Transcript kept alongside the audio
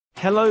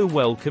Hello,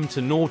 welcome to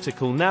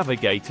Nautical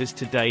Navigators.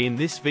 Today in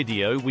this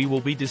video we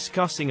will be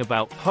discussing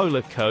about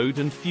polar code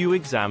and few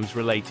exams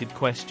related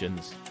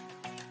questions.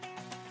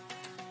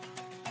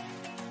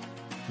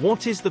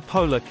 What is the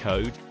polar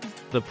code?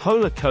 The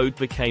polar code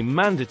became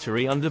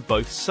mandatory under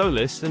both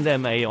SOLAS and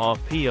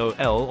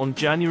MARPOL on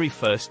January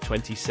 1,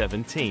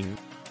 2017,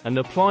 and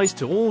applies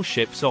to all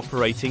ships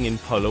operating in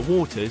polar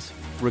waters,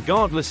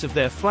 regardless of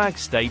their flag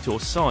state or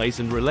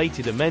size, and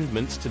related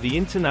amendments to the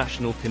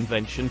International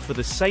Convention for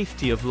the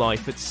Safety of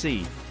Life at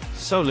Sea.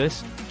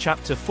 SOLAS,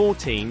 Chapter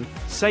 14,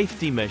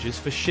 Safety Measures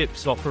for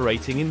Ships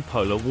Operating in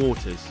Polar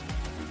Waters.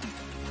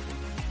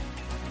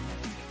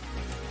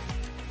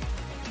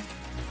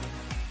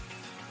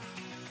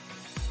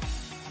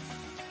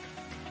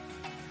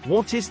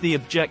 What is the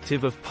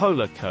objective of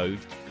Polar Code?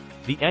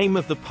 The aim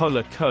of the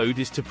Polar Code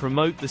is to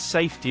promote the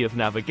safety of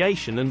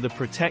navigation and the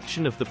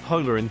protection of the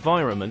polar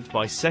environment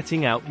by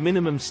setting out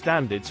minimum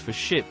standards for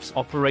ships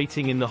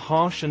operating in the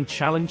harsh and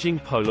challenging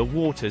polar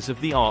waters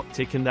of the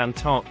Arctic and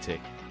Antarctic.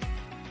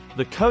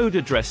 The code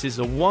addresses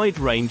a wide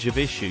range of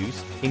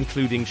issues,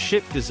 including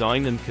ship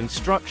design and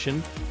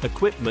construction,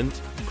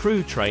 equipment,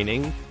 crew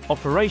training,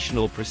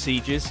 operational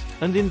procedures,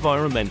 and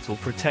environmental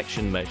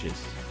protection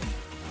measures.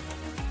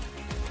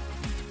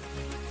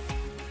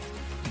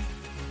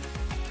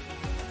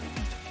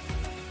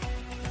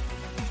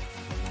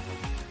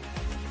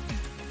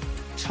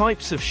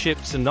 Types of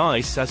ships and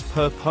ice as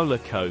per Polar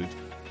Code.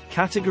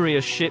 Category: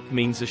 a ship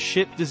means a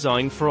ship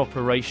designed for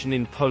operation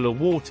in polar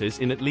waters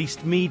in at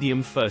least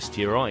medium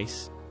first-year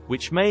ice,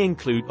 which may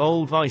include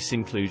old ice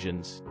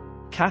inclusions.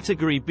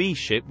 Category B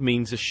ship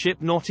means a ship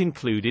not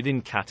included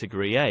in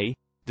Category A,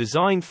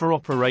 designed for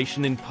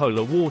operation in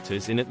polar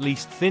waters in at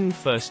least thin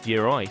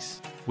first-year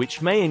ice,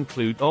 which may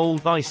include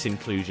old ice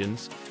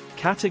inclusions.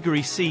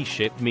 Category C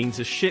ship means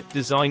a ship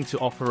designed to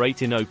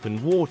operate in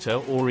open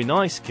water or in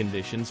ice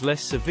conditions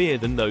less severe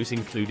than those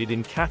included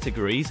in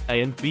Categories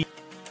A and B.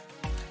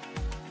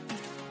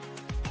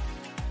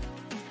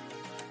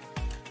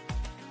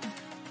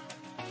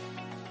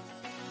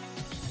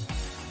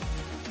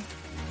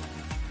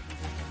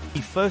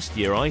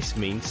 First-year ice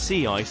means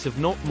sea ice of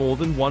not more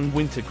than one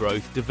winter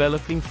growth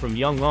developing from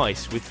young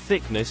ice with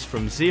thickness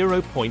from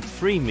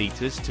 0.3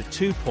 meters to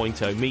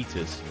 2.0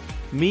 meters.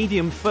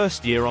 Medium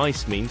first-year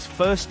ice means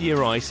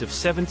first-year ice of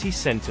 70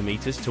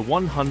 centimeters to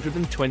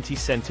 120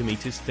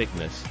 centimeters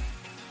thickness.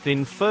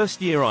 Thin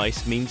first-year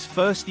ice means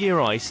first-year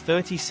ice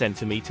 30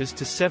 centimeters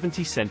to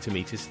 70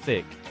 centimeters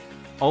thick.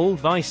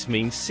 Old ice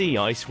means sea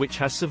ice which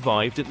has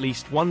survived at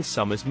least one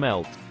summer's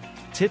melt.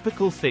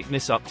 Typical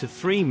thickness up to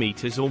 3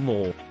 meters or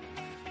more.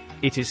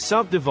 It is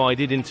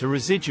subdivided into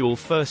residual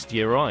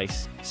first-year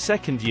ice,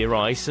 second-year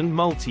ice and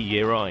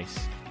multi-year ice.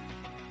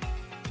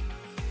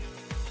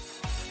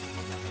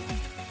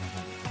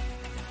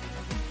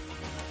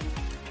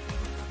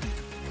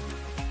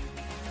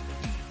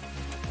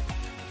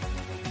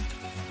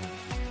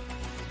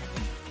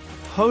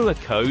 Polar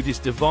Code is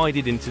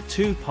divided into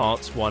two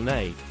parts.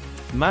 1a.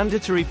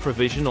 Mandatory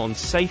provision on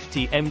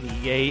safety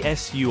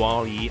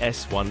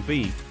MEASURES.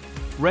 1b.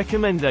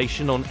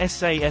 Recommendation on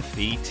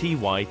SAFETY.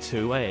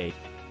 2a.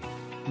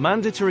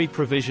 Mandatory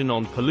provision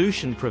on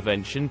pollution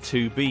prevention.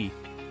 2b.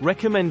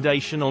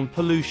 Recommendation on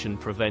pollution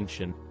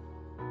prevention.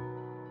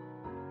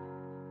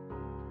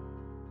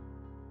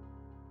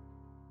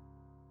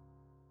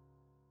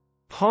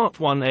 Part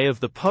 1a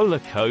of the Polar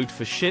Code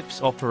for ships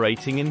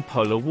operating in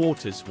polar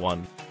waters.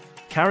 1.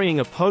 Carrying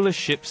a polar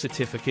ship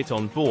certificate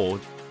on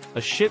board.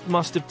 A ship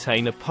must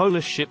obtain a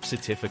polar ship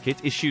certificate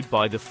issued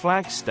by the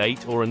flag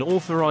state or an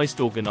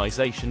authorized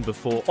organization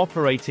before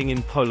operating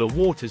in polar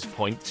waters.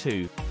 Point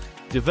 2.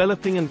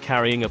 Developing and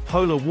carrying a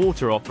polar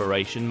water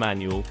operation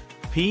manual,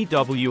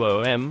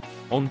 PWOM,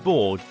 on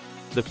board.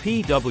 The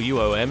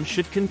PWOM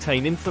should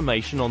contain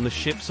information on the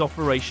ship's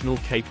operational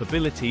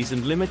capabilities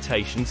and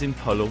limitations in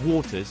polar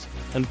waters,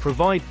 and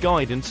provide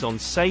guidance on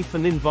safe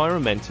and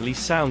environmentally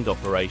sound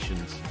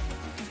operations.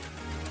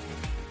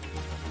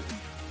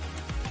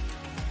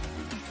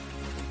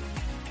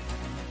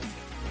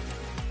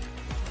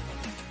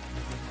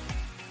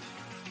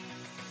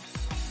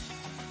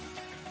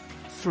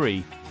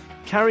 (3)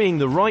 Carrying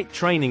the right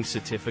training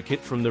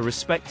certificate from the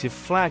respective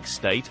flag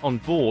state on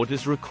board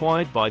as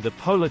required by the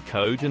Polar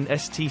Code and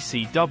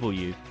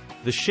STCW.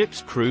 The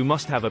ship's crew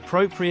must have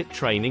appropriate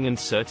training and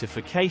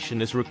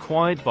certification as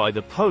required by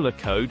the Polar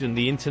Code and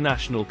the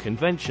International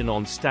Convention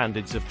on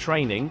Standards of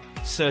Training,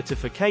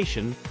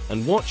 Certification,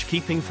 and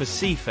Watchkeeping for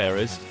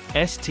Seafarers,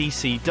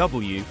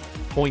 STCW.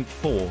 Point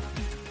 4.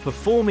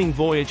 Performing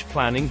voyage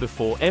planning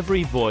before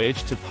every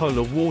voyage to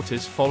polar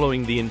waters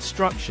following the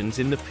instructions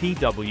in the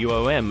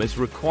PWOM as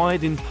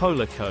required in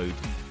Polar Code.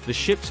 The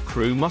ship's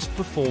crew must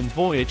perform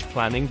voyage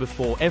planning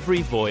before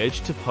every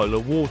voyage to polar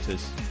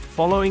waters,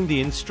 following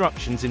the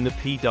instructions in the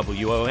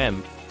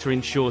PWOM, to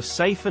ensure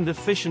safe and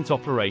efficient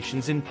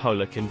operations in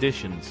polar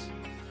conditions.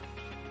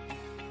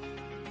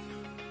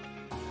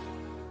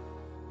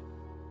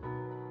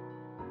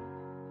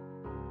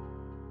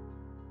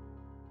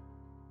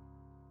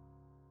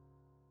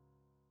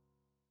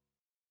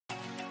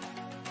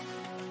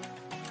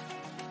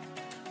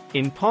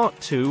 In Part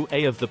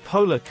 2A of the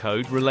Polar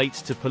Code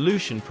relates to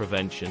pollution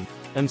prevention,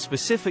 and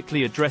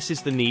specifically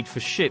addresses the need for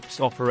ships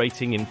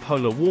operating in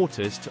polar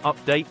waters to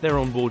update their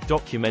onboard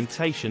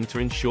documentation to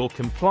ensure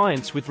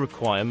compliance with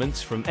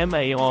requirements from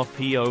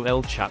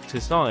MARPOL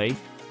Chapters I,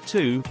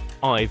 II,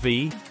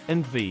 IV,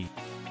 and V.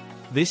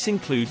 This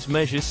includes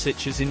measures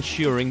such as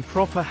ensuring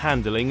proper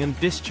handling and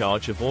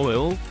discharge of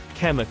oil,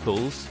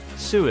 chemicals,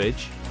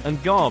 sewage,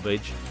 and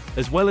garbage,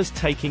 as well as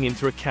taking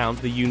into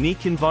account the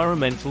unique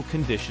environmental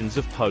conditions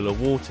of polar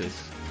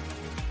waters.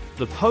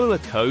 The Polar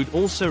Code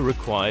also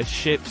requires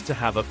ships to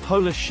have a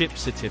Polar Ship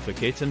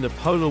Certificate and a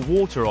Polar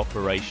Water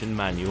Operation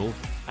Manual,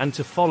 and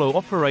to follow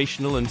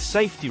operational and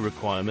safety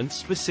requirements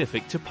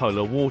specific to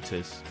polar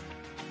waters.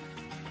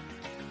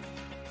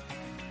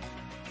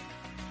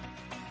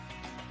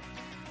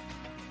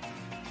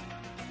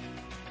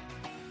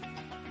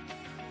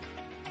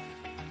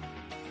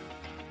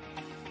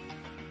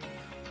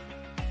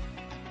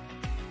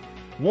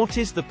 What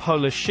is the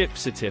Polar Ship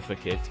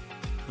Certificate?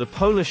 The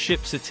Polar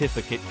Ship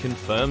Certificate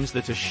confirms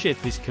that a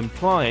ship is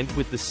compliant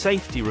with the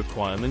safety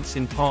requirements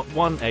in Part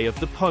 1A of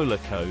the Polar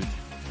Code.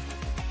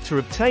 To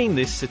obtain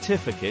this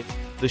certificate,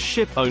 the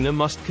ship owner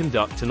must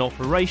conduct an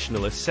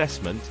operational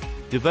assessment,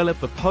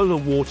 develop a polar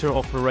water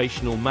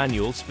operational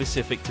manual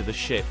specific to the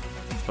ship,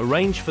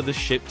 arrange for the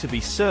ship to be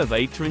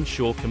surveyed to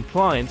ensure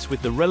compliance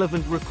with the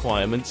relevant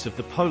requirements of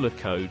the Polar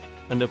Code,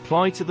 and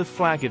apply to the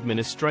flag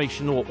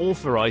administration or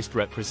authorized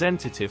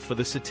representative for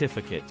the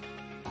certificate.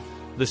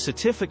 The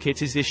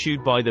certificate is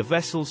issued by the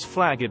vessel's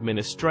flag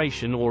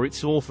administration or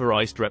its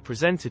authorized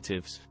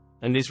representatives,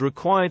 and is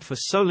required for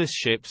SOLAS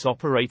ships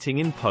operating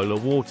in polar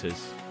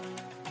waters.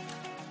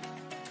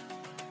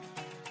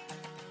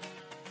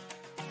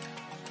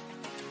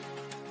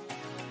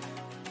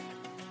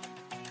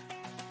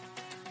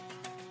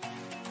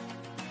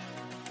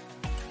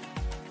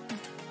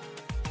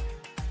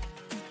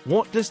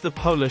 What does the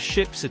Polar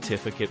Ship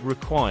Certificate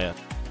require?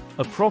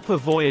 A proper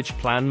voyage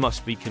plan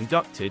must be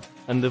conducted,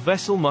 and the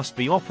vessel must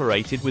be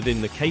operated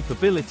within the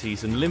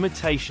capabilities and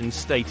limitations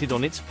stated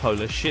on its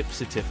Polar Ship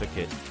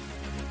Certificate.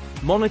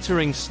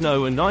 Monitoring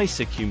snow and ice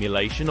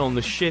accumulation on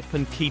the ship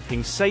and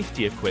keeping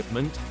safety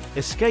equipment,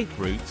 escape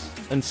routes,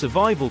 and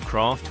survival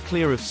craft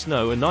clear of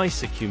snow and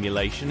ice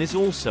accumulation is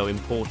also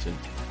important.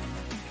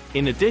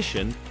 In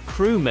addition,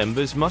 crew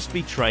members must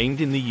be trained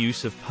in the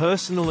use of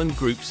personal and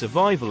group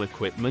survival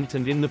equipment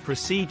and in the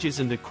procedures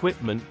and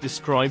equipment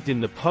described in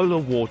the Polar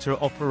Water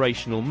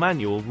Operational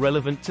Manual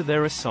relevant to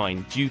their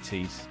assigned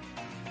duties.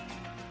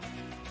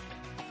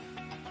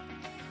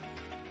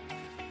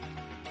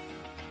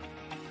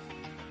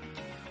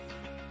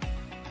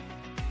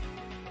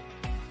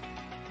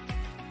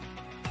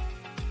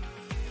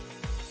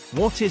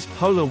 What is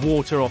Polar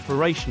Water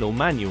Operational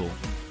Manual?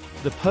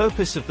 The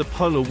purpose of the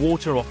Polar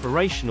Water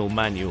Operational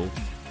Manual,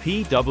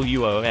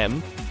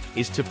 PWOM,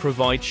 is to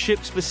provide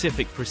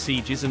ship-specific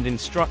procedures and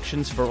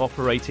instructions for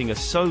operating a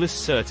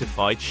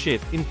SOLAS-certified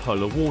ship in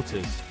polar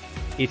waters.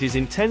 It is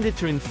intended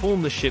to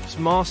inform the ship's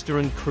master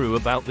and crew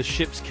about the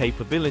ship's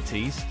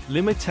capabilities,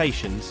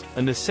 limitations,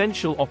 and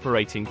essential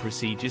operating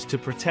procedures to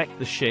protect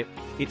the ship,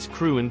 its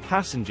crew and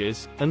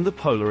passengers, and the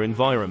polar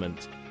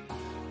environment.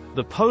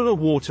 The Polar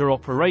Water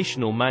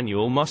Operational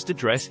Manual must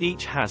address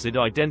each hazard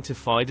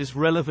identified as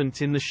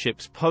relevant in the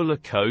ship's Polar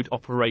Code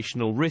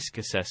operational risk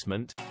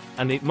assessment,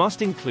 and it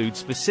must include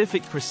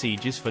specific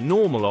procedures for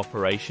normal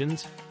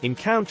operations,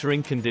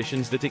 encountering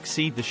conditions that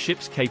exceed the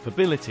ship's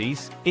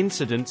capabilities,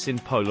 incidents in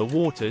polar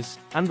waters,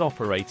 and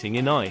operating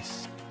in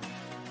ice.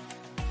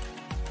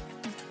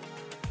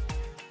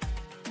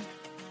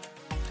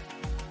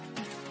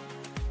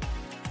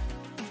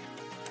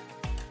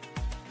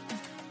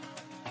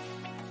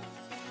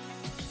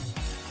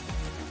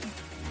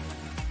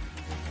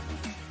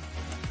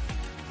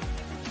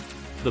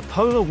 The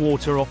Polar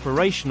Water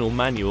Operational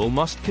Manual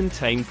must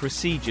contain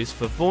procedures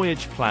for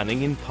voyage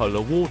planning in polar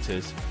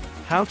waters,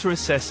 how to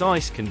assess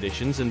ice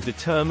conditions and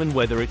determine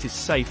whether it is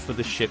safe for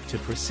the ship to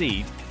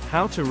proceed,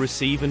 how to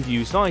receive and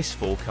use ice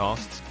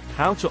forecasts,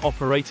 how to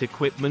operate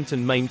equipment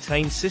and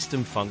maintain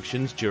system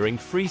functions during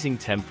freezing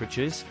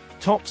temperatures,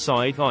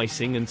 topside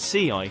icing and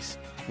sea ice,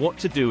 what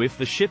to do if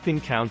the ship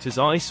encounters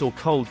ice or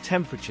cold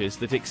temperatures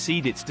that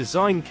exceed its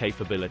design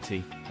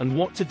capability, and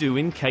what to do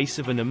in case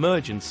of an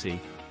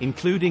emergency,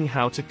 including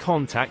how to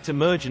contact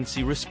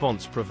emergency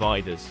response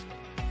providers.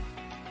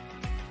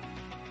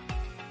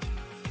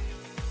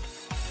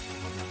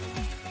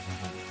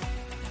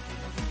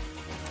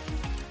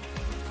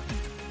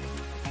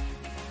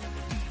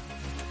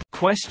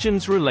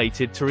 Questions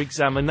related to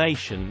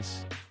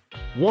examinations.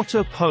 What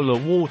are polar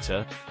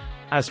water?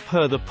 As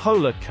per the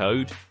Polar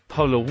Code,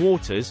 polar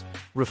waters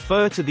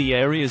refer to the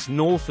areas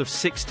north of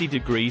 60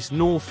 degrees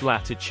north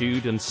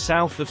latitude and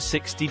south of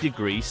 60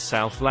 degrees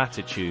south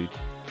latitude.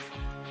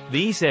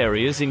 These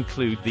areas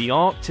include the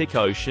Arctic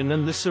Ocean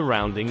and the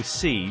surrounding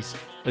seas,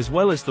 as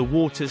well as the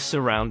waters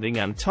surrounding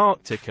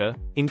Antarctica,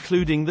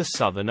 including the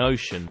Southern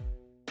Ocean.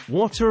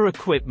 What are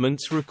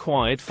equipments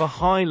required for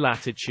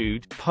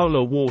high-latitude,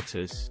 polar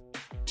waters?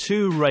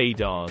 2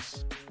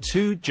 radars,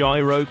 2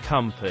 gyro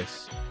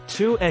compass,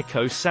 2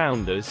 echo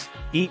sounders,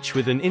 each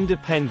with an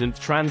independent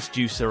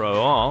transducer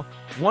OR,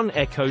 1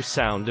 echo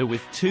sounder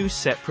with 2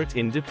 separate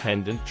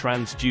independent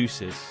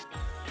transducers.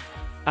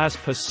 As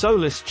per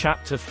SOLAS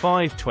Chapter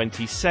 5,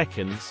 20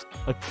 seconds,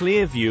 a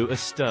clear view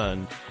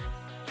astern.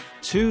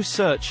 2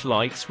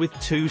 searchlights with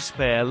 2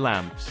 spare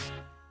lamps.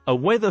 A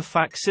weather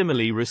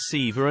facsimile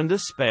receiver and a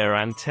spare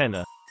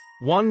antenna.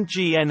 1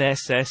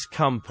 GNSS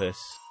compass.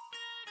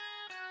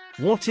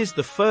 What is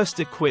the first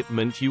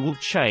equipment you will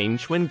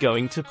change when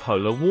going to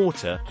polar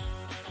water?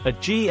 A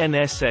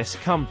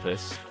GNSS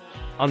compass.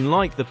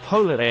 Unlike the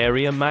Polar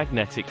Area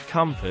Magnetic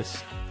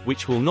Compass,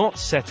 which will not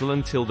settle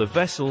until the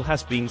vessel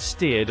has been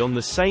steered on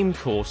the same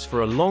course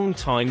for a long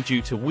time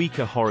due to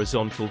weaker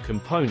horizontal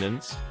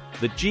components,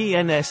 the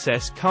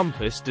GNSS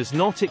compass does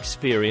not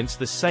experience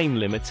the same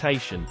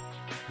limitation.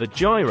 The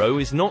gyro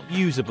is not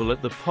usable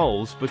at the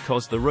poles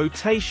because the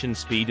rotation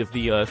speed of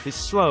the Earth is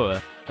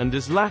slower, and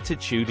as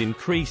latitude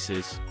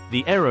increases,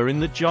 the error in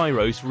the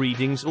gyro's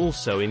readings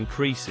also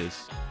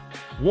increases.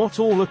 What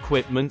all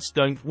equipments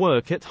don't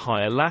work at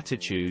higher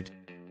latitude?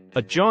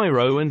 A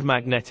gyro and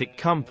magnetic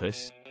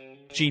compass.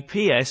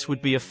 GPS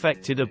would be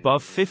affected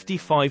above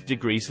 55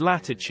 degrees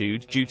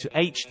latitude due to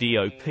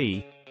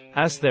HDOP,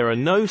 as there are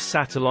no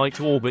satellite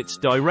orbits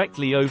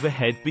directly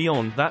overhead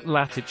beyond that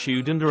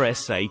latitude under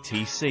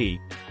SATC.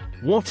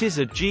 What is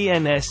a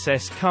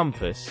GNSS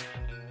compass?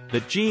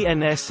 The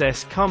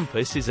GNSS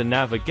compass is a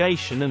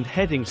navigation and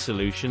heading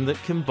solution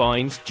that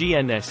combines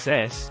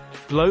GNSS,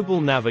 Global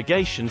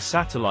Navigation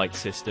Satellite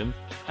System,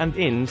 and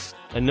INS,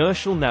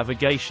 Inertial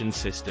Navigation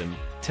System,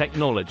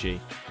 technology.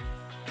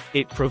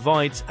 It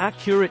provides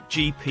accurate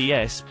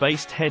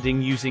GPS-based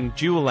heading using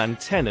dual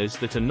antennas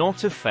that are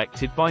not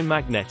affected by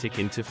magnetic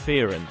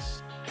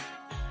interference.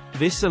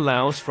 This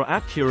allows for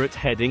accurate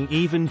heading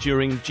even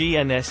during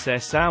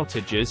GNSS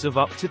outages of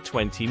up to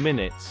 20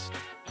 minutes.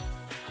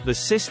 The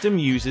system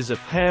uses a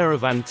pair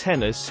of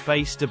antennas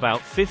spaced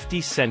about 50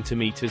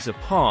 centimeters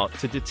apart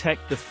to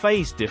detect the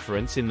phase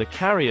difference in the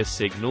carrier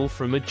signal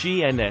from a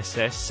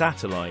GNSS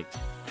satellite.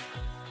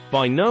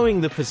 By knowing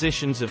the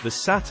positions of the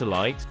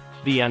satellite,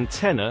 the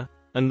antenna,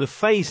 and the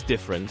phase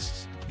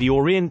difference, the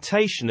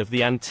orientation of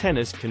the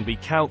antennas can be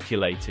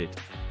calculated.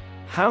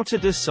 How to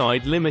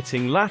decide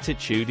limiting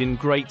latitude in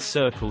great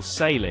circle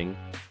sailing?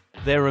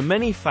 There are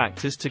many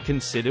factors to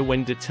consider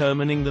when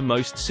determining the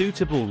most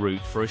suitable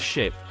route for a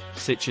ship,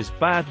 such as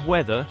bad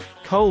weather,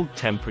 cold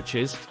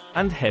temperatures,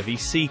 and heavy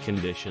sea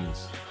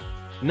conditions.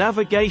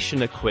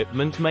 Navigation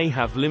equipment may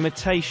have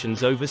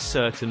limitations over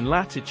certain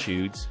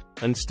latitudes,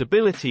 and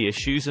stability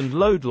issues and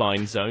load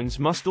line zones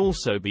must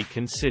also be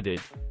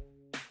considered.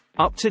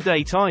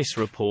 Up-to-date ice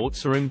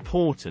reports are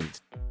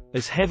important,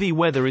 as heavy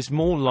weather is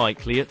more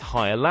likely at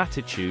higher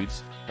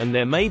latitudes, and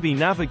there may be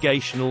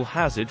navigational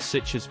hazards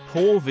such as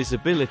poor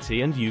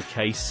visibility and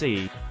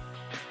UKC.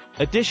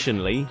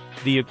 Additionally,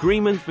 the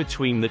agreement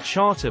between the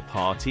charter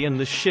party and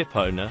the ship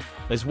owner,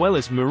 as well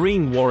as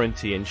marine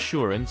warranty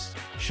insurance,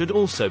 should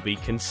also be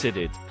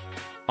considered.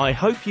 I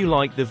hope you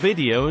liked the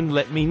video and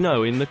let me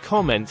know in the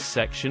comments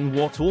section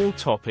what all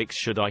topics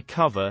should I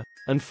cover,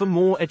 and for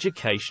more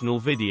educational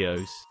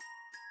videos.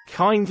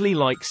 Kindly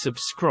like,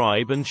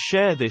 subscribe and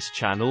share this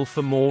channel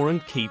for more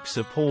and keep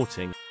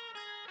supporting.